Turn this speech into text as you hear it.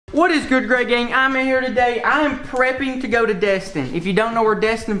What is good, Grey Gang? I'm in here today. I am prepping to go to Destin. If you don't know where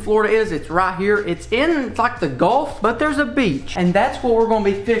Destin, Florida is, it's right here. It's like the Gulf, but there's a beach. And that's what we're gonna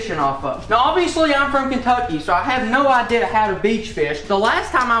be fishing off of. Now, obviously, I'm from Kentucky, so I have no idea how to beach fish. The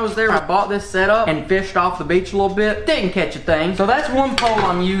last time I was there, I bought this setup and fished off the beach a little bit. Didn't catch a thing. So that's one pole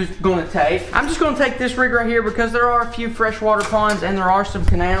I'm gonna take. I'm just gonna take this rig right here because there are a few freshwater ponds and there are some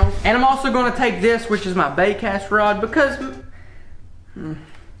canals. And I'm also gonna take this, which is my bait cast rod, because...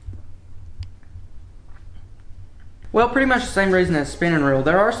 well, pretty much the same reason as spinning reel.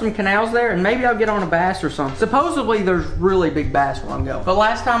 There are some canals there, and maybe I'll get on a bass or something. Supposedly, there's really big bass where I'm going. But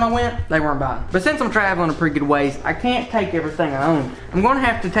last time I went, they weren't biting. But since I'm traveling a pretty good ways, I can't take everything I own. I'm gonna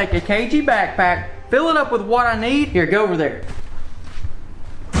have to take a KG backpack, fill it up with what I need. Here, go over there.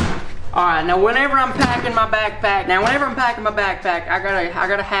 All right, now whenever I'm packing my backpack, I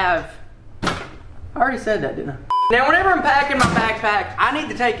gotta have, I already said that, didn't I? Now, whenever I'm packing my backpack, I need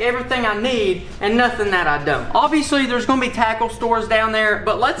to take everything I need and nothing that I don't. Obviously, there's gonna be tackle stores down there,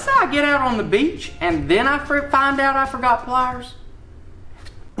 but let's say I get out on the beach and then I find out I forgot pliers.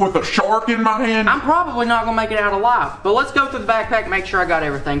 With a shark in my hand? I'm probably not gonna make it out alive, but let's go through the backpack, make sure I got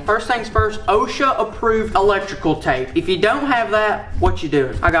everything. First things first, OSHA approved electrical tape. If you don't have that, what you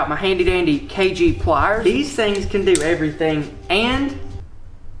doing? I got my handy dandy KG pliers. These things can do everything, and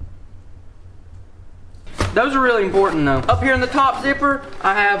those are really important though. Up here in the top zipper,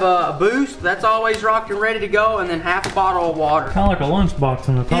 I have a boost. That's always rocked and ready to go, and then half a bottle of water. Kind of like a lunchbox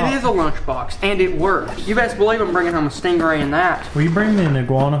on the top. It is a lunchbox, and it works. You best believe I'm bringing home a stingray in that. Will you bring me an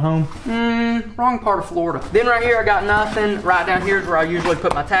iguana home? Wrong part of Florida. Then right here, I got nothing. Right down here is where I usually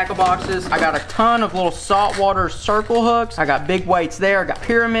put my tackle boxes. I got a ton of little saltwater circle hooks. I got big weights there. I got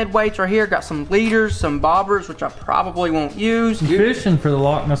pyramid weights right here. Got some leaders, some bobbers, which I probably won't use. I'm fishing for the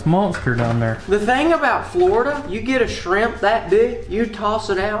Loch Ness Monster down there. The thing about Florida, you get a shrimp that big, you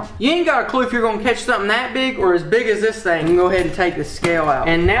toss it out. You ain't got a clue if you're gonna catch something that big or as big as this thing. You can go ahead and take the scale out.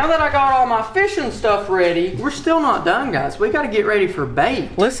 And now that I got all my fishing stuff ready, we're still not done, guys. We gotta get ready for bait.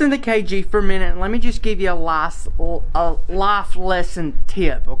 Listen to KG for a minute and let me just give you a life lesson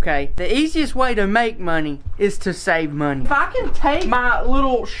tip, okay? The easiest way to make money is to save money. If I can take my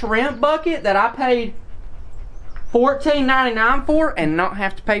little shrimp bucket that I paid $14.99 for and not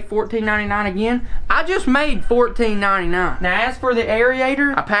have to pay $14.99 again, I just made $14.99. Now, as for the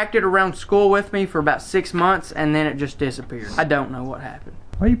aerator, I packed it around school with me for about 6 months and then it just disappeared. I don't know what happened.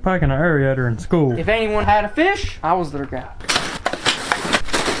 Why are you packing an aerator in school? If anyone had a fish, I was their guy.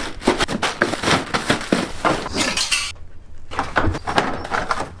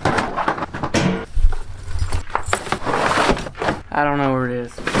 I don't know where it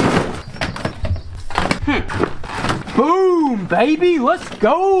is. Boom, baby, let's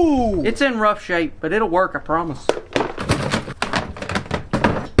go. It's in rough shape, but it'll work, I promise.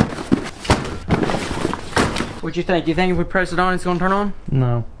 What you think? You think if we press it on, it's gonna turn on?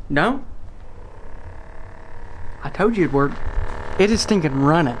 No. No? I told you it'd work. It is stinking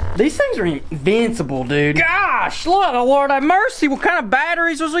running. These things are invincible, dude. Gosh, Lord have mercy. What kind of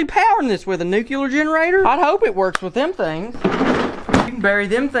batteries was we powering this with? A nuclear generator? I'd hope it works with them things. You can bury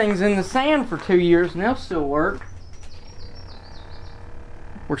them things in the sand for 2 years and they'll still work.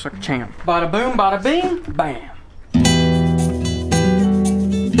 Works like a champ. Bada boom, bada bing, bam.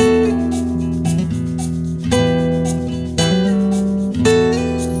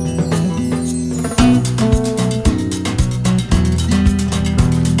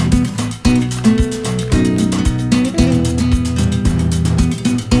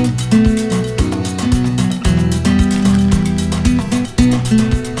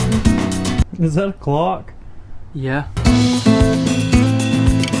 Is that a clock? Yeah.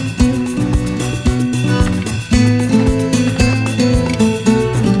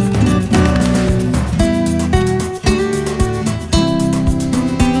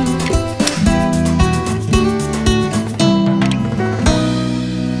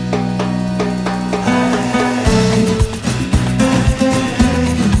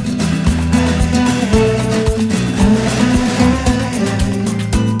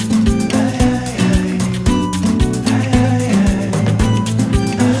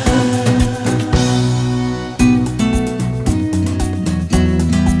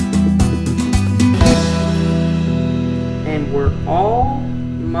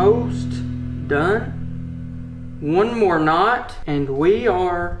 Done. One more knot and we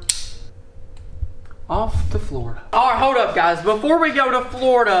are off to Florida. All right, hold up, guys. Before we go to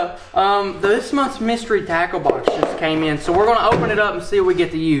Florida, this month's mystery tackle box just came in, so we're gonna open it up and see what we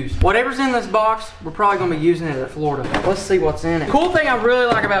get to use. Whatever's in this box, we're probably gonna be using it at Florida. Let's see what's in it. Cool thing I really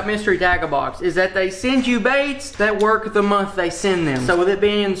like about mystery tackle box is that they send you baits that work the month they send them. So with it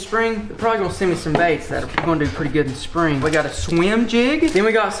being in the spring, they're probably gonna send me some baits that are gonna do pretty good in spring. We got a swim jig, then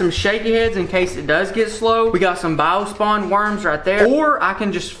we got some shaky heads in case it does get slow. We got some biospawn worms right there, or I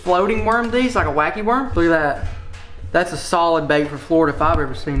can just floating worm these like a wacky worm. Look at that. That's a solid bait for Florida if I've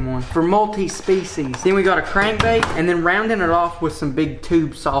ever seen one. For multi-species. Then we got a crankbait, and then rounding it off with some big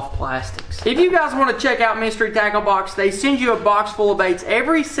tube soft plastics. If you guys want to check out Mystery Tackle Box, they send you a box full of baits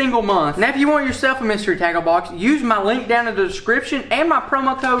every single month. Now if you want yourself a Mystery Tackle Box, use my link down in the description and my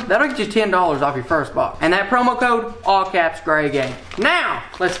promo code. That'll get you $10 off your first box. And that promo code, all caps, Gray Gang. Now,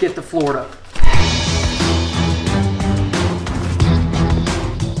 let's get to Florida.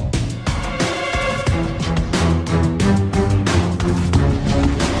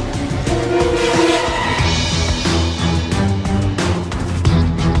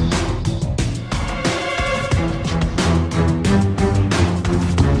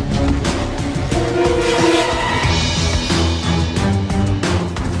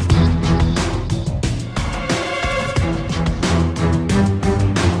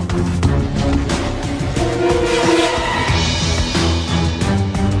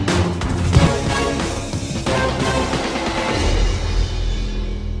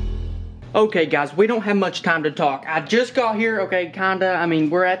 Okay guys, we don't have much time to talk. I just got here, okay, kinda, I mean,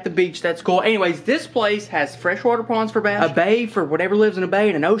 we're at the beach, that's cool. Anyways, this place has freshwater ponds for bass, a bay for whatever lives in a bay,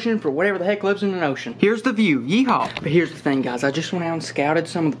 and an ocean for whatever the heck lives in an ocean. Here's the view, yeehaw. But here's the thing guys, I just went out and scouted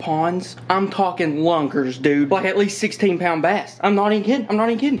some of the ponds. I'm talking lunkers, dude. Like at least 16-pound bass. I'm not even kidding, I'm not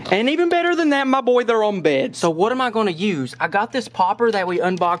even kidding. And even better than that, my boy, they're on beds. So what am I gonna use? I got this popper that we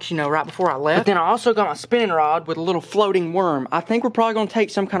unboxed, you know, right before I left. But then I also got my spinning rod with a little floating worm. I think we're probably gonna take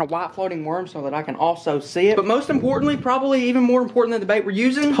some kind of white floating worm so that I can also see it. But most importantly, probably even more important than the bait we're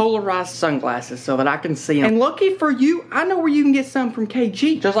using, polarized sunglasses so that I can see them. And lucky for you, I know where you can get some from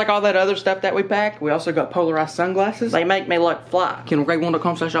KG. Just like all that other stuff that we packed, we also got polarized sunglasses. They make me look fly.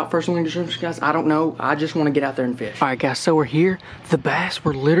 KendallGray1.com/shop, first link in the description, guys. I don't know. I just want to get out there and fish. All right, guys, so we're here. The bass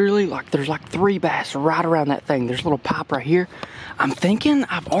were literally like, there's like 3 bass right around that thing. There's a little pop right here. I'm thinking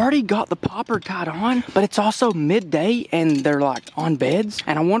I've already got the popper tied on, but it's also midday and they're like on beds,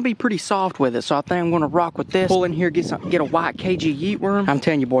 and I want to be pretty soft with it, so I think I'm going to rock with this. Pull in here, get a white KG yeet worm. I'm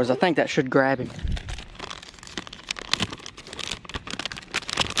telling you boys, I think that should grab him.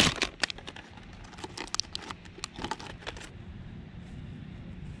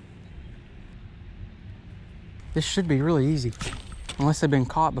 This should be really easy. Unless they've been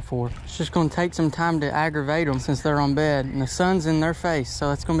caught before. It's just gonna take some time to aggravate them since they're on bed. And the sun's in their face, so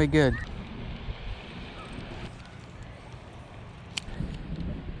that's gonna be good.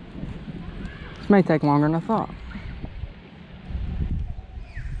 This may take longer than I thought.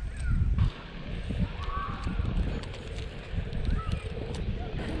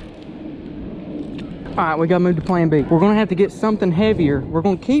 All right, we gotta move to plan B. We're gonna have to get something heavier. We're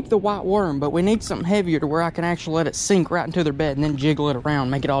gonna keep the white worm, but we need something heavier to where I can actually let it sink right into their bed and then jiggle it around,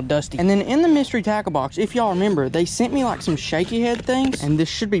 make it all dusty. And then in the mystery tackle box, if y'all remember, they sent me like some shaky head things, and this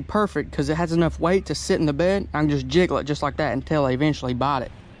should be perfect because it has enough weight to sit in the bed. I can just jiggle it just like that until they eventually bite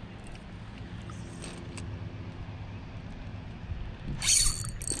it.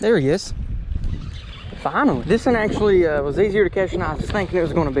 There he is. Finally. This one actually was easier to catch than I was thinking it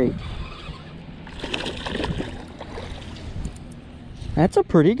was gonna be. That's a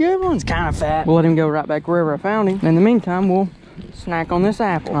pretty good one. It's kind of fat. We'll let him go right back wherever I found him. In the meantime, we'll snack on this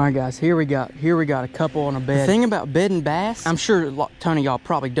apple. All right, guys, here we got a couple on a bed. The thing about bedding bass, I'm sure a ton of y'all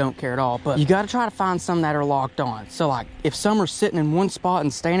probably don't care at all, but you got to try to find some that are locked on. So like, if some are sitting in one spot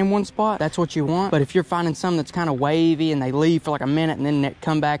and staying in one spot, that's what you want. But if you're finding some that's kind of wavy and they leave for like a minute and then they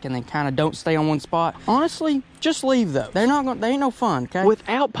come back and they kind of don't stay on one spot, honestly, just leave those. They ain't no fun, okay?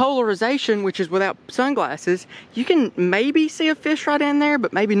 Without polarization, which is without sunglasses, you can maybe see a fish right in there,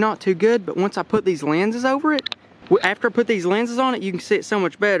 but maybe not too good. But once I put these lenses over it, after I put these lenses on it, you can see it so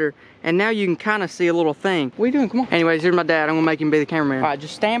much better. And now you can kind of see a little thing. What are you doing? Come on. Anyways, here's my dad. I'm gonna make him be the cameraman. All right,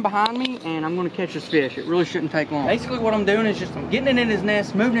 just stand behind me and I'm gonna catch this fish. It really shouldn't take long. Basically what I'm doing is just I'm getting it in his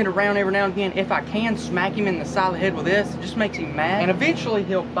nest, moving it around every now and again. If I can smack him in the side of the head with this, it just makes him mad. And eventually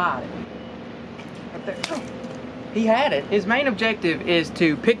he'll bite it. Right there. Oh. He had it. His main objective is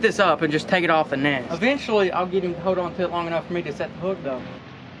to pick this up and just take it off the nest. Eventually I'll get him to hold on to it long enough for me to set the hook though.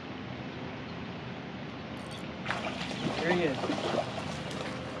 There he is.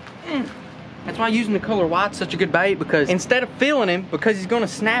 That's why using the color white's such a good bait, because instead of feeling him, because he's gonna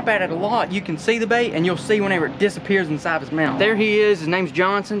snap at it a lot, you can see the bait and you'll see whenever it disappears inside his mouth. There he is, his name's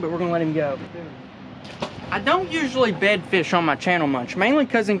Johnson, but we're gonna let him go. I don't usually bed fish on my channel much, mainly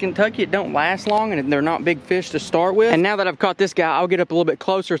because in Kentucky it don't last long and they're not big fish to start with. And now that I've caught this guy, I'll get up a little bit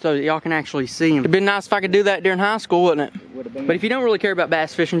closer so that y'all can actually see him. It'd been nice if I could do that during high school, wouldn't it? Would have been. But if you don't really care about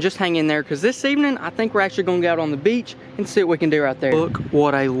bass fishing, just hang in there, because this evening I think we're actually gonna go out on the beach and see what we can do right there. Look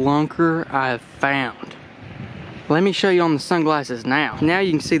what a lunker I have found. Let me show you on the sunglasses now. Now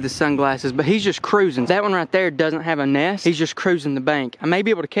you can see the sunglasses, but he's just cruising. That one right there doesn't have a nest. He's just cruising the bank. I may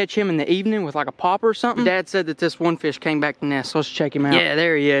be able to catch him in the evening with like a popper or something. Dad said that this one fish came back to nest, so let's check him out. Yeah,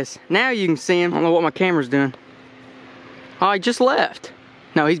 there he is. Now you can see him. I don't know what my camera's doing. Oh, he just left.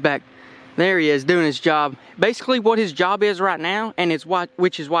 No, he's back. There he is doing his job. Basically what his job is right now, and it's why,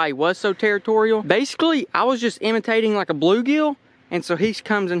 which is why he was so territorial. Basically, I was just imitating like a bluegill. And so he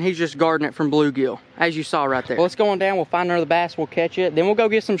comes and he's just guarding it from bluegill, as you saw right there. Well, let's go on down, we'll find another bass, we'll catch it. Then we'll go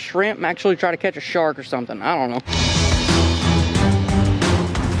get some shrimp and actually try to catch a shark or something. I don't know.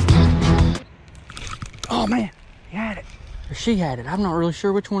 Oh man, he had it. Or she had it, I'm not really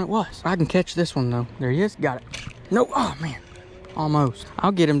sure which one it was. I can catch this one though. There he is, got it. Nope, oh man, almost.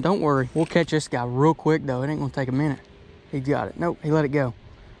 I'll get him, don't worry. We'll catch this guy real quick though, it ain't gonna take a minute. He got it, nope, he let it go.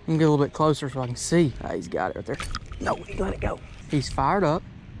 I can get a little bit closer so I can see. Ah, he's got it right there. No, he let it go. He's fired up.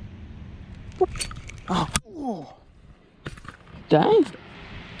 Oh. Oh. Dang.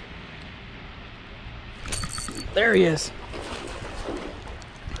 There he is.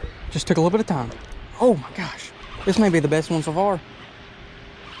 Just took a little bit of time. Oh my gosh. This may be the best one so far.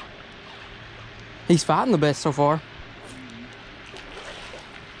 He's fighting the best so far.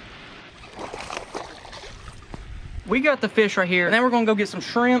 We got the fish right here, and then we're gonna go get some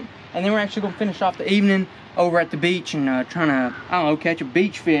shrimp, and then we're actually gonna finish off the evening over at the beach and trying to, I don't know, catch a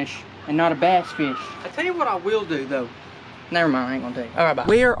beach fish and not a bass fish. I tell you what I will do though. Never mind, I ain't gonna tell you. All right, bye.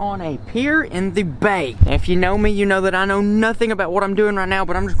 We're on a pier in the bay. If you know me, you know that I know nothing about what I'm doing right now,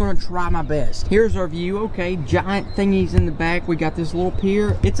 but I'm just gonna try my best. Here's our view, okay, giant thingies in the back. We got this little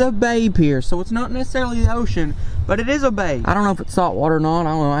pier. It's a bay pier, so it's not necessarily the ocean, but it is a bay. I don't know if it's saltwater or not.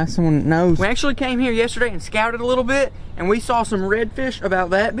 I don't know, ask someone that knows. We actually came here yesterday and scouted a little bit, and we saw some redfish about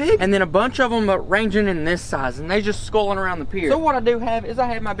that big, and then a bunch of them ranging in this size, and they just sculling around the pier. So what I do have is I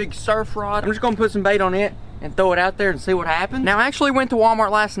have my big surf rod. I'm just gonna put some bait on it and throw it out there and see what happens. Now I actually went to Walmart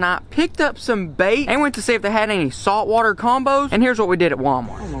last night, picked up some bait, and went to see if they had any saltwater combos, and here's what we did at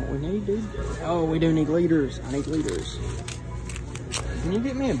Walmart. I don't know what we need, dude. Oh, we do need leaders. I need leaders. Can you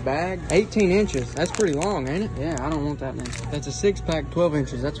get me a bag? 18 inches. That's pretty long, ain't it? Yeah, I don't want that many. That's a 6-pack, 12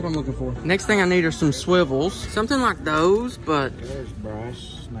 inches. That's what I'm looking for. Next thing I need are some swivels. Something like those, but There's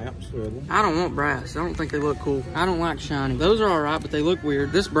brass, snap, swivel. I don't want brass. I don't think they look cool. I don't like shiny. Those are all right, but they look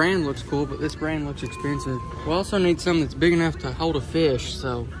weird. This brand looks cool, but this brand looks expensive. We also need something that's big enough to hold a fish,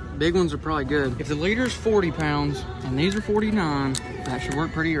 so big ones are probably good. If the leader's 40 pounds and these are 49, that should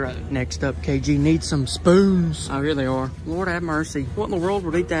work pretty right. Next up, KG needs some spoons. Oh, here they are. Lord have mercy. What in the world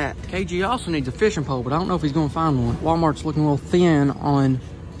would eat that? KG also needs a fishing pole, but I don't know if he's gonna find one. Walmart's looking a little thin on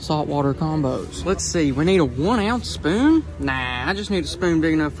saltwater combos. Let's see, we need a 1-ounce spoon? Nah, I just need a spoon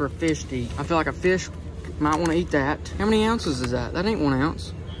big enough for a fish to eat. I feel like a fish might wanna eat that. How many ounces is that? That ain't 1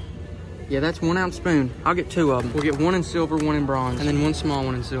 ounce. Yeah, that's 1-ounce spoon. I'll get 2 of them. We'll get 1 in silver, 1 in bronze, and then 1 small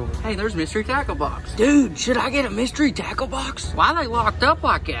one in silver. Hey, there's mystery tackle box. Dude, should I get a mystery tackle box? Why are they locked up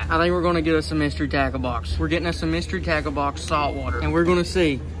like that? I think we're gonna get us a mystery tackle box. We're getting us a mystery tackle box saltwater, and we're gonna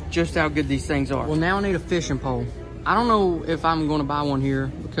see just how good these things are. Well, now I need a fishing pole. I don't know if I'm gonna buy one here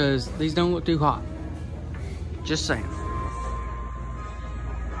because these don't look too hot. Just saying.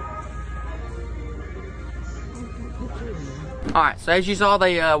 All right, so as you saw,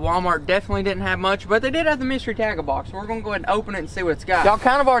 they Walmart definitely didn't have much, but they did have the mystery tackle box. So we're gonna go ahead and open it and see what it's got. Y'all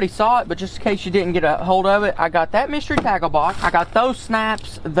kind of already saw it, but just in case you didn't get a hold of it, I got that mystery tackle box. I got those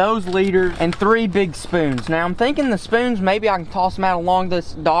snaps, those leaders, and 3 big spoons. Now I'm thinking the spoons, maybe I can toss them out along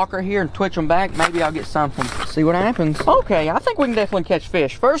this docker here and twitch them back. Maybe I'll get something. See what happens. Okay, I think we can definitely catch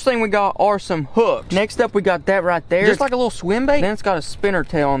fish. First thing we got are some hooks. Next up, we got that right there. Just like a little swim bait. Then it's got a spinner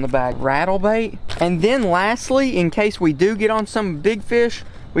tail on the back. Rattle bait. And then lastly, in case we do get on some big fish,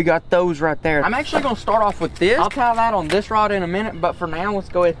 we got those right there. I'm actually gonna start off with this. I'll tie that on this rod in a minute, but for now, let's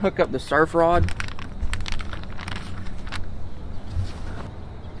go ahead and hook up the surf rod.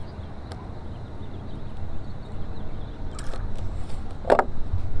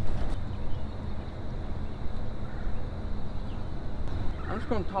 I'm just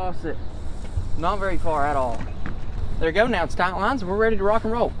gonna toss it not very far at all. There you go, now it's tight lines and we're ready to rock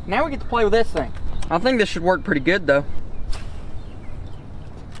and roll. Now we get to play with this thing. I think this should work pretty good though.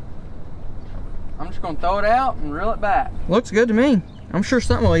 just gonna throw it out and reel it back. Looks good to me. I'm sure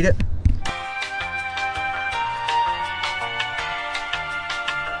something will eat it.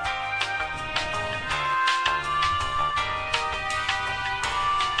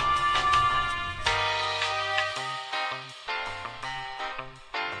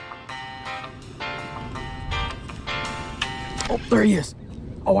 Oh, there he is.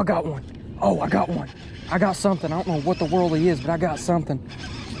 Oh, I got one. Oh, I got one. I got something. I don't know what the world he is, but I got something.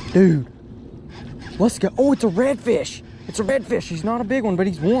 Dude, let's go. Oh, it's a redfish. It's a redfish. He's not a big one, but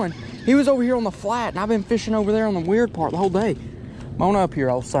he's one. He was over here on the flat, and I've been fishing over there on the weird part the whole day. Come on up here,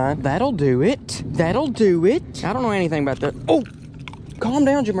 old son. That'll do it. That'll do it. I don't know anything about that. Oh, calm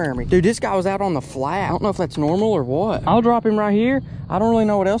down, Jeremy. Dude, this guy was out on the flat. I don't know if that's normal or what. I'll drop him right here. I don't really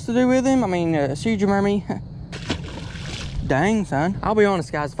know what else to do with him. I mean, see you, Jeremy. Dang, son. I'll be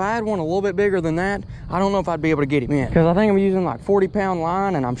honest, guys. If I had one a little bit bigger than that, I don't know if I'd be able to get him in. Because I think I'm using like 40-pound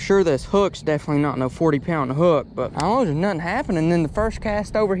line, and I'm sure this hook's definitely not no 40-pound hook. But I don't know, there's nothing happening. And then the first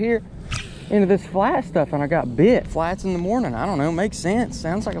cast over here into this flat stuff, and I got bit. Flats in the morning. I don't know. Makes sense.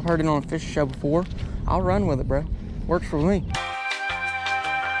 Sounds like I've heard it on a fishing show before. I'll run with it, bro. Works for me.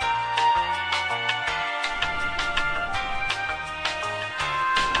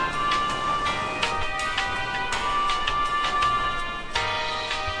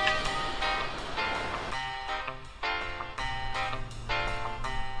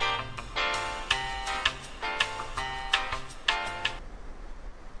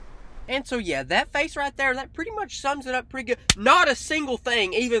 And so yeah, that face right there, that pretty much sums it up pretty good. Not a single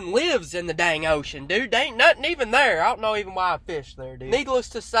thing even lives in the dang ocean, dude. There ain't nothing even there. I don't know even why I fished there, dude. Needless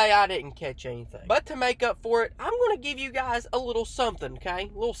to say, I didn't catch anything. But to make up for it, I'm gonna give you guys a little something, okay?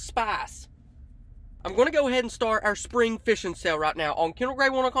 A little spice. I'm going to go ahead and start our spring fishing sale right now on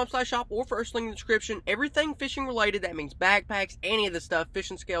KendallGray1.com/shop or first link in the description. Everything fishing related, that means backpacks, any of the stuff,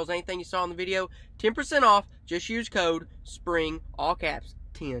 fishing scales, anything you saw in the video, 10% off. Just use code SPRING, all caps,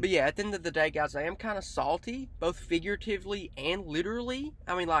 10. But yeah, at the end of the day, guys, I am kind of salty, both figuratively and literally.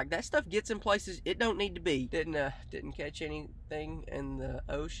 I mean, like, that stuff gets in places it don't need to be. Didn't catch anything in the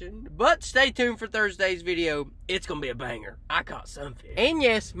ocean. But stay tuned for Thursday's video. It's gonna be a banger. I caught some fish. And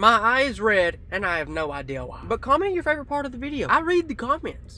yes, my eye is red, and I have no idea why. But comment your favorite part of the video. I read the comments.